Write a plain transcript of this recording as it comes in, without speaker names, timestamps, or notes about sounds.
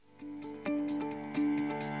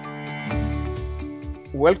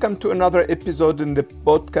Welcome to another episode in the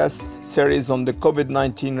podcast series on the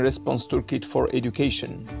COVID-19 Response Toolkit for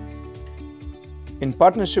Education. In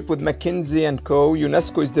partnership with McKinsey & Co.,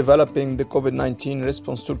 UNESCO is developing the COVID-19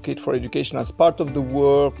 Response Toolkit for Education as part of the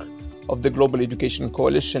work of the Global Education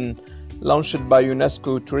Coalition, launched by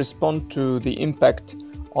UNESCO to respond to the impact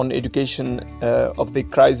on education of the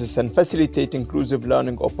crisis and facilitate inclusive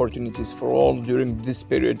learning opportunities for all during this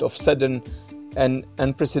period of sudden and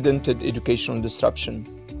unprecedented educational disruption.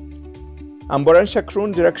 I'm Boran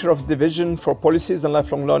Shakroun, Director of Division for Policies and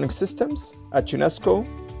Lifelong Learning Systems at UNESCO.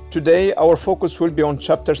 Today, our focus will be on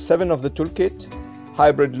Chapter 7 of the Toolkit,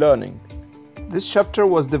 Hybrid Learning. This chapter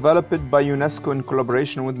was developed by UNESCO in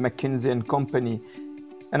collaboration with McKinsey & Company,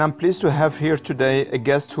 and I'm pleased to have here today a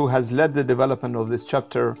guest who has led the development of this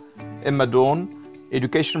chapter, Emma Dawn,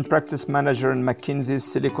 Education Practice Manager in McKinsey's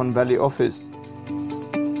Silicon Valley office.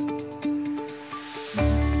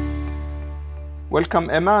 Welcome,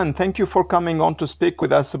 Emma, and thank you for coming on to speak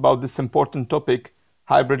with us about this important topic,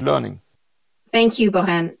 hybrid learning. Thank you,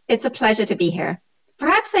 Boran. It's a pleasure to be here.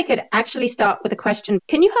 Perhaps I could actually start with a question.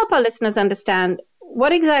 Can you help our listeners understand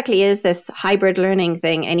what exactly is this hybrid learning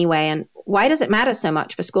thing anyway, and why does it matter so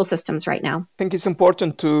much for school systems right now? I think it's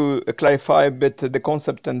important to clarify a bit the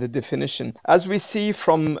concept and the definition. As we see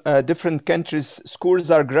from different countries,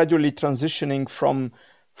 schools are gradually transitioning from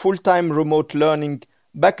full-time remote learning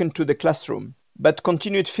back into the classroom. But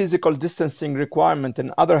continued physical distancing requirement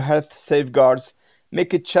and other health safeguards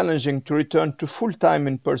make it challenging to return to full-time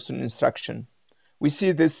in-person instruction. We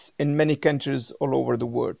see this in many countries all over the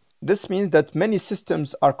world. This means that many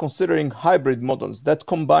systems are considering hybrid models that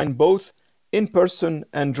combine both in-person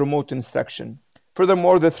and remote instruction.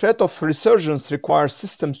 Furthermore, the threat of resurgence requires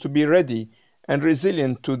systems to be ready and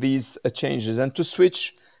resilient to these changes and to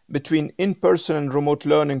switch between in-person and remote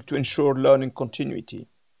learning to ensure learning continuity.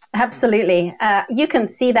 Absolutely. You can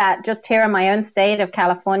see that just here in my own state of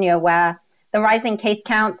California, where the rising case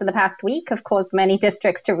counts in the past week have caused many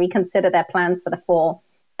districts to reconsider their plans for the fall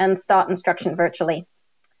and start instruction virtually.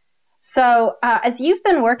 So as you've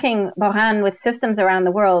been working, Boran, with systems around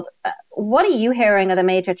the world, what are you hearing are the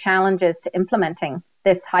major challenges to implementing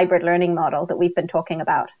this hybrid learning model that we've been talking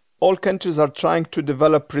about? All countries are trying to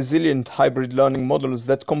develop resilient hybrid learning models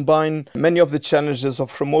that combine many of the challenges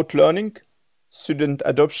of remote learning, student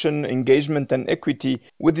adoption, engagement, and equity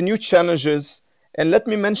with the new challenges. And let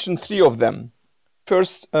me mention three of them.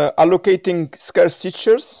 First, allocating scarce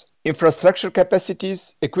teachers, infrastructure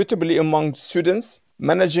capacities equitably among students,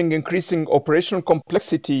 managing increasing operational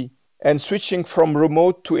complexity, and switching from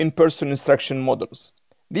remote to in-person instruction models.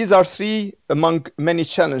 These are three among many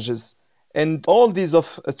challenges, and all these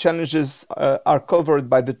challenges are covered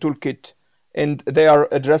by the toolkit, and they are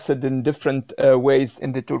addressed in different ways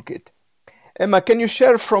in the toolkit. Emma, can you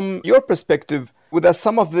share from your perspective with us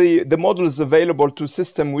some of the models available to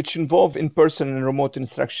systems which involve in-person and remote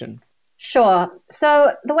instruction? Sure.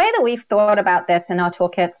 So the way that we've thought about this in our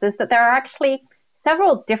toolkits is that there are actually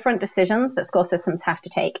several different decisions that school systems have to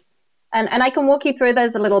take. And I can walk you through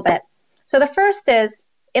those a little bit. So the first is,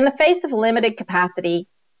 in the face of limited capacity,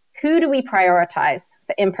 who do we prioritize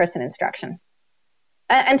for in-person instruction?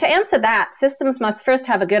 And to answer that, systems must first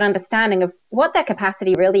have a good understanding of what their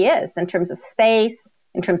capacity really is in terms of space,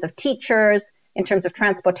 in terms of teachers, in terms of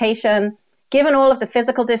transportation, given all of the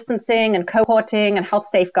physical distancing and cohorting and health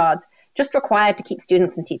safeguards just required to keep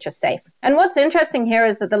students and teachers safe. And what's interesting here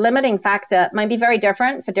is that the limiting factor might be very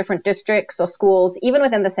different for different districts or schools, even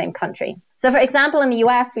within the same country. So for example, in the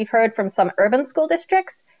US, we've heard from some urban school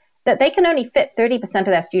districts that they can only fit 30% of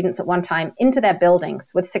their students at one time into their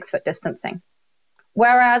buildings with 6-foot distancing.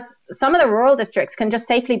 Whereas some of the rural districts can just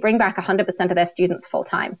safely bring back 100% of their students full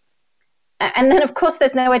time. And then, of course,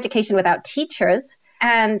 there's no education without teachers.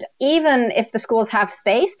 And even if the schools have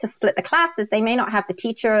space to split the classes, they may not have the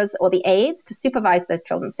teachers or the aides to supervise those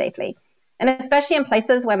children safely. And especially in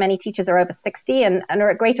places where many teachers are over 60 and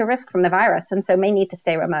are at greater risk from the virus, and so may need to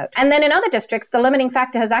stay remote. And then in other districts, the limiting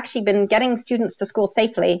factor has actually been getting students to school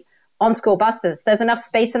safely on school buses. There's enough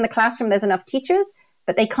space in the classroom, there's enough teachers,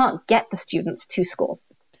 but they can't get the students to school.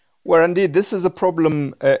 Well, indeed, this is a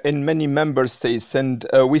problem in many member states, and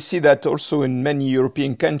we see that also in many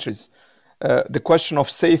European countries. The question of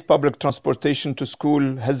safe public transportation to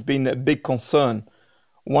school has been a big concern.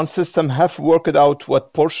 One system have worked out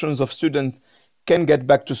what portions of students can get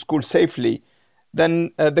back to school safely.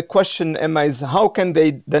 Then the question, Emma, is how can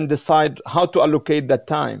they then decide how to allocate that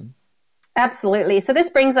time? Absolutely. So this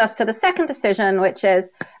brings us to the second decision, which is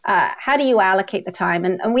how do you allocate the time?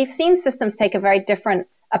 And we've seen systems take a very different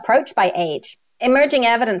approach by age. Emerging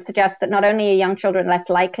evidence suggests that not only are young children less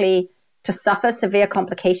likely to suffer severe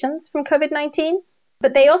complications from COVID-19,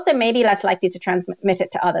 but they also may be less likely to transmit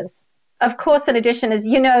it to others. Of course, in addition, as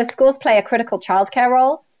you know, schools play a critical childcare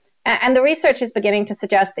role, and the research is beginning to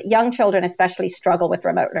suggest that young children especially struggle with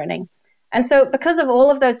remote learning. And so because of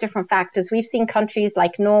all of those different factors, we've seen countries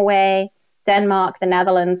like Norway, Denmark, the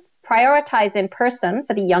Netherlands prioritize in person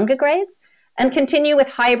for the younger grades and continue with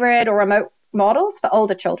hybrid or remote models for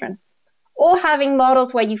older children, or having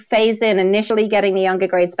models where you phase in initially getting the younger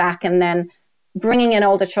grades back and then bringing in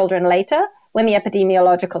older children later when the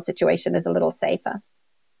epidemiological situation is a little safer.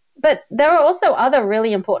 But there are also other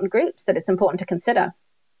really important groups that it's important to consider.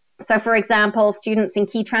 So, for example, students in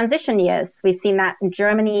key transition years. We've seen that in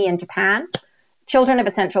Germany and Japan. Children of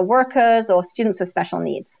essential workers or students with special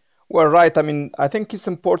needs. Well, right. I think it's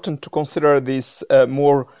important to consider this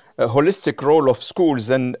more holistic role of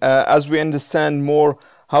schools. And as we understand more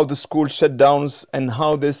how the school shutdowns and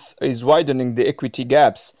how this is widening the equity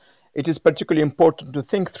gaps, it is particularly important to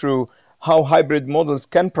think through how hybrid models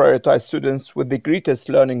can prioritize students with the greatest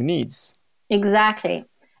learning needs. Exactly.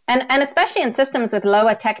 And especially in systems with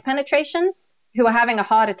lower tech penetration, who are having a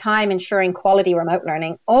harder time ensuring quality remote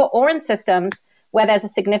learning, or in systems where there's a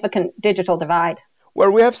significant digital divide.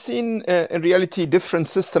 Well, we have seen in reality different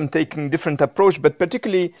systems taking different approach, but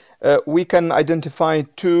particularly we can identify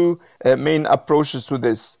two main approaches to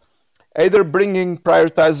this. Either bringing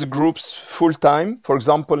prioritized groups full-time, for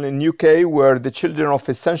example, in UK, where the children of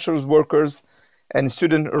essentials workers and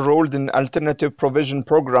students enrolled in alternative provision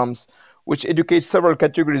programs, which educate several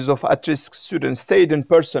categories of at-risk students, stayed in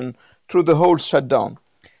person through the whole shutdown.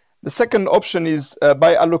 The second option is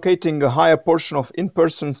by allocating a higher portion of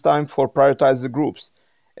in-person time for prioritized groups.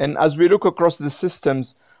 And as we look across the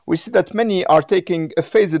systems, we see that many are taking a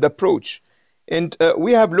phased approach. And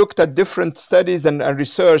we have looked at different studies and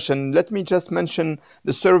research, and let me just mention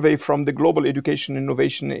the survey from the Global Education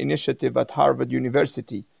Innovation Initiative at Harvard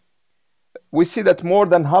University. We see that more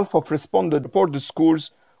than half of respondents report the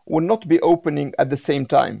schools will not be opening at the same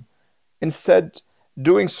time. Instead,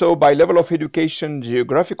 doing so by level of education,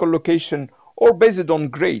 geographical location, or based on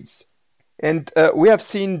grades. And we have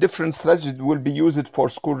seen different strategies will be used for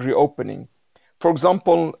school reopening. For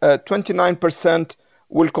example, 29%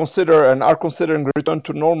 will consider and are considering return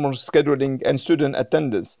to normal scheduling and student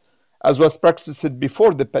attendance, as was practiced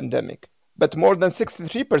before the pandemic. But more than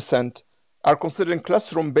 63% are considering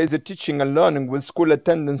classroom-based teaching and learning with school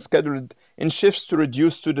attendance scheduled in shifts to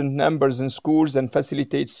reduce student numbers in schools and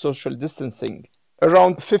facilitate social distancing.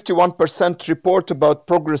 Around 51% report about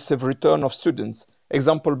progressive return of students,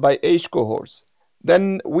 example by age cohorts.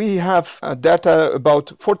 Then we have data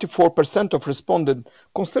about 44% of respondents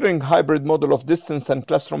considering hybrid model of distance and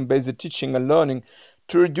classroom-based teaching and learning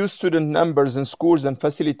to reduce student numbers in schools and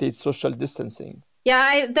facilitate social distancing.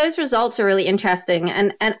 Yeah, those results are really interesting.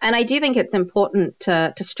 And I do think it's important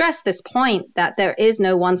to stress this point that there is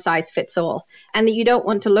no one size fits all, and that you don't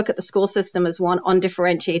want to look at the school system as one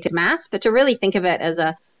undifferentiated mass, but to really think of it as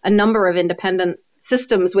a number of independent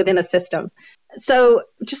systems within a system. So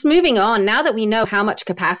just moving on, now that we know how much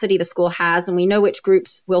capacity the school has and we know which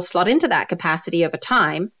groups will slot into that capacity over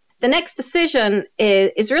time, the next decision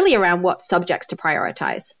is really around what subjects to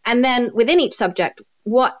prioritize. And then within each subject,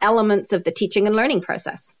 what elements of the teaching and learning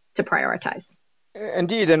process to prioritize.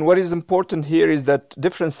 Indeed, and what is important here is that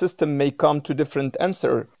different systems may come to different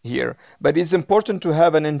answer here, but it's important to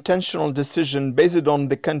have an intentional decision based on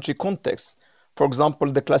the country context. For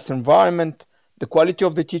example, the class environment, the quality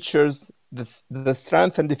of the teachers, the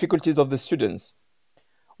strength and difficulties of the students.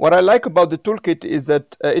 What I like about the toolkit is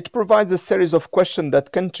that it provides a series of questions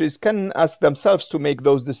that countries can ask themselves to make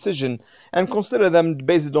those decisions and consider them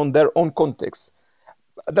based on their own context.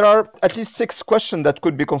 There are at least 6 questions that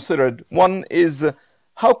could be considered. One is,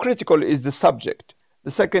 how critical is the subject?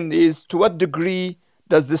 The second is, to what degree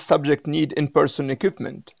does this subject need in-person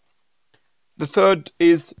equipment? The third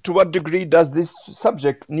is, to what degree does this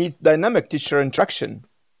subject need dynamic teacher interaction?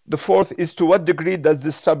 The fourth is, to what degree does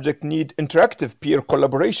this subject need interactive peer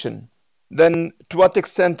collaboration? Then, to what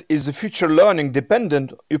extent is the future learning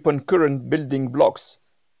dependent upon current building blocks?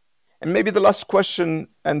 And maybe the last question,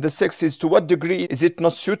 and the sixth, is to what degree is it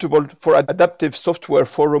not suitable for adaptive software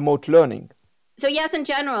for remote learning? So yes, in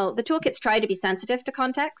general, the toolkits try to be sensitive to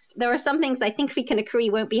context. There are some things I think we can agree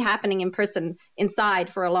won't be happening in person inside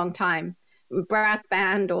for a long time. Brass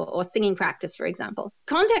band or singing practice, for example.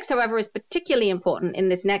 Context, however, is particularly important in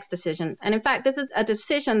this next decision. And in fact, this is a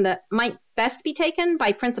decision that might best be taken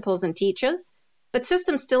by principals and teachers, but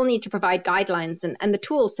systems still need to provide guidelines and the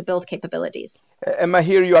tools to build capabilities. Emma,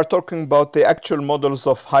 here you are talking about the actual models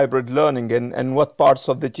of hybrid learning and what parts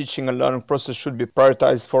of the teaching and learning process should be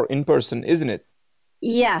prioritized for in-person, isn't it?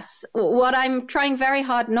 Yes, what I'm trying very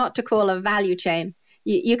hard not to call a value chain.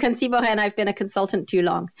 You can see, Borja, I've been a consultant too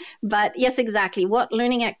long. But yes, exactly. What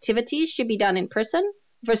learning activities should be done in person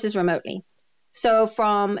versus remotely? So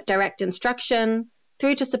from direct instruction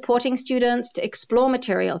through to supporting students to explore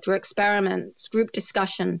material through experiments, group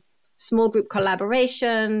discussion, small group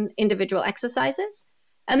collaboration, individual exercises,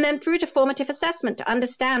 and then through to formative assessment to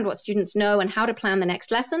understand what students know and how to plan the next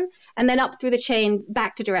lesson, and then up through the chain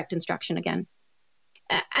back to direct instruction again.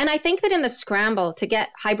 And I think that in the scramble to get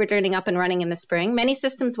hybrid learning up and running in the spring, many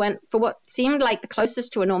systems went for what seemed like the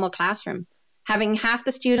closest to a normal classroom, having half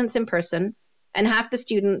the students in person and half the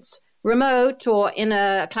students remote or in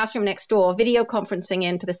a classroom next door, video conferencing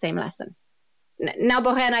into the same lesson. Now,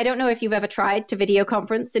 Borja, I don't know if you've ever tried to video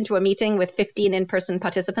conference into a meeting with 15 in-person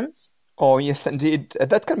participants. Oh, yes, indeed.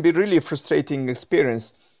 That can be really a frustrating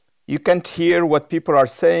experience. You can't hear what people are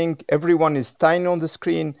saying. Everyone is tiny on the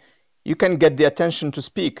screen. You can get the attention to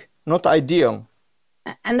speak. Not ideal.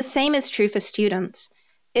 And the same is true for students.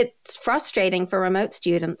 It's frustrating for remote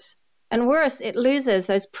students. And worse, it loses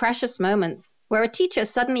those precious moments where a teacher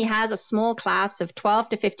suddenly has a small class of 12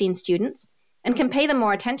 to 15 students and can pay them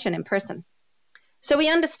more attention in person. So we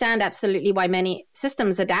understand absolutely why many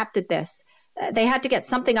systems adapted this. They had to get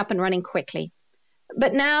something up and running quickly.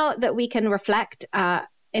 But now that we can reflect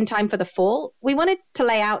in time for the fall, we wanted to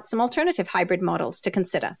lay out some alternative hybrid models to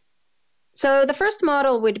consider. So the first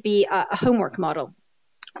model would be a homework model,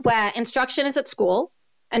 where instruction is at school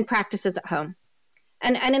and practice is at home.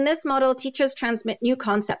 And in this model, teachers transmit new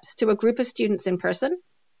concepts to a group of students in person,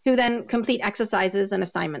 who then complete exercises and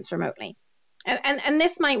assignments remotely. And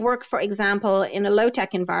this might work, for example, in a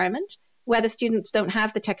low-tech environment, where the students don't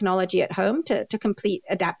have the technology at home to complete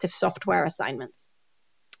adaptive software assignments.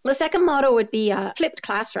 The second model would be a flipped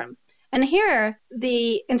classroom. And here,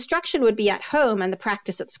 the instruction would be at home and the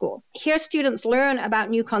practice at school. Here, students learn about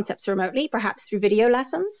new concepts remotely, perhaps through video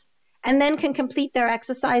lessons, and then can complete their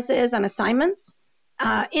exercises and assignments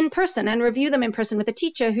in person and review them in person with a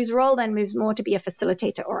teacher whose role then moves more to be a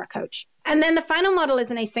facilitator or a coach. And then the final model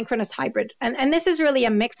is an asynchronous hybrid. And this is really a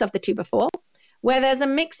mix of the two before, where there's a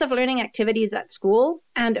mix of learning activities at school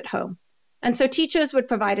and at home. And so teachers would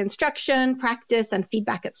provide instruction, practice, and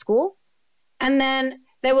feedback at school. And then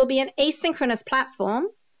there will be an asynchronous platform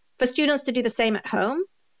for students to do the same at home.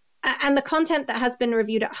 And the content that has been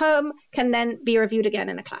reviewed at home can then be reviewed again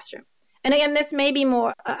in the classroom. And again, this may be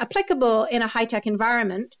more applicable in a high-tech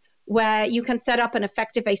environment where you can set up an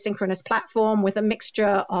effective asynchronous platform with a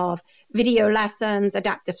mixture of video lessons,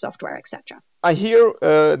 adaptive software, etc. I hear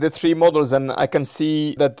the three models, and I can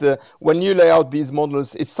see that when you lay out these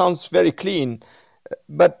models, it sounds very clean.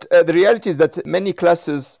 But the reality is that many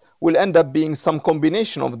classes will end up being some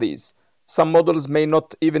combination of these. Some models may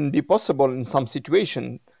not even be possible in some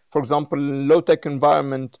situation. For example, in low-tech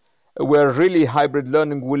environment, where really hybrid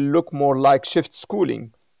learning will look more like shift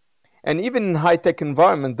schooling. And even in high-tech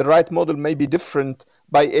environment, the right model may be different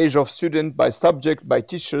by age of student, by subject, by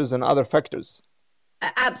teachers, and other factors.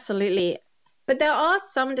 Absolutely. But there are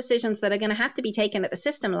some decisions that are going to have to be taken at the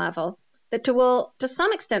system level that will, to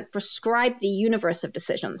some extent, prescribe the universe of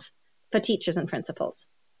decisions for teachers and principals.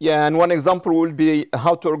 Yeah, and one example will be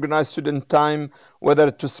how to organize student time, whether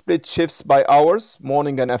to split shifts by hours,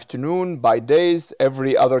 morning and afternoon, by days,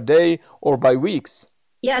 every other day, or by weeks.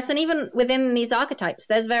 Yes, and even within these archetypes,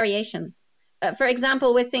 there's variation. For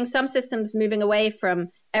example, we're seeing some systems moving away from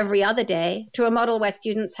every other day to a model where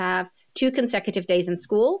students have 2 consecutive days in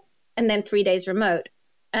school and then 3 days remote.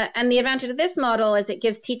 And the advantage of this model is it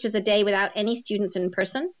gives teachers a day without any students in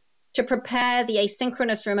person to prepare the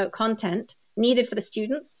asynchronous remote content needed for the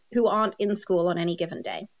students who aren't in school on any given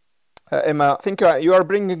day. Emma, I think you are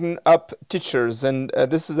bringing up teachers, and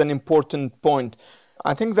this is an important point.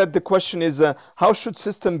 I think that the question is, how should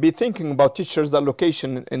system be thinking about teachers'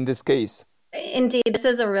 allocation in this case? Indeed, this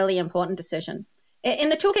is a really important decision. In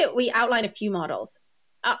the toolkit, we outline a few models,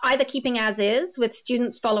 either keeping as is with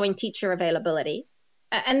students following teacher availability.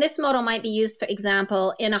 And this model might be used, for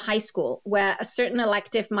example, in a high school where a certain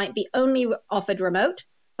elective might be only offered remote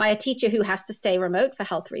by a teacher who has to stay remote for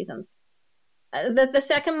health reasons. The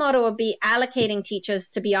second model would be allocating teachers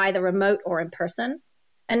to be either remote or in person.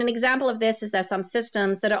 And an example of this is there's some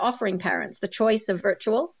systems that are offering parents the choice of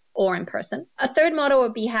virtual or in person. A third model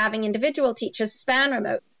would be having individual teachers span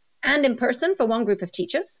remote and in person for one group of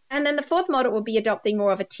teachers. And then the fourth model would be adopting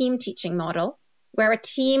more of a team teaching model, where a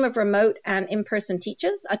team of remote and in-person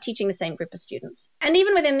teachers are teaching the same group of students. And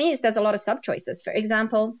even within these, there's a lot of sub-choices. For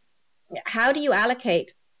example, how do you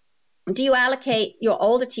allocate? Do you allocate your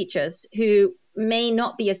older teachers who may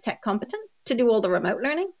not be as tech competent to do all the remote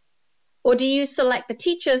learning? Or do you select the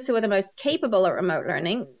teachers who are the most capable at remote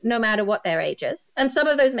learning, no matter what their age is? And some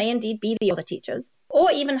of those may indeed be the older teachers,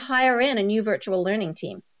 or even hire in a new virtual learning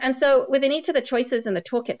team. And so within each of the choices in the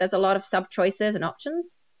toolkit, there's a lot of sub-choices and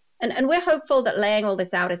options. And we're hopeful that laying all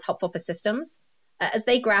this out is helpful for systems as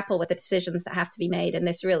they grapple with the decisions that have to be made in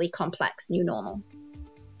this really complex new normal.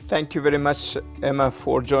 Thank you very much, Emma,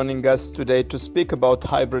 for joining us today to speak about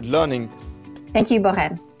hybrid learning. Thank you,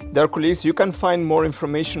 Borjen. Dear colleagues, you can find more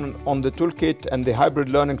information on the toolkit and the hybrid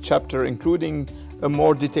learning chapter, including a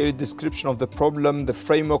more detailed description of the problem, the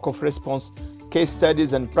framework of response, case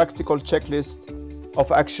studies, and practical checklist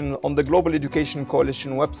of action on the Global Education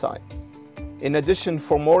Coalition website. In addition,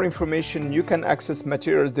 for more information, you can access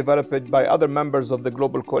materials developed by other members of the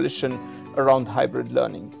Global Coalition around hybrid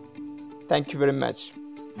learning. Thank you very much.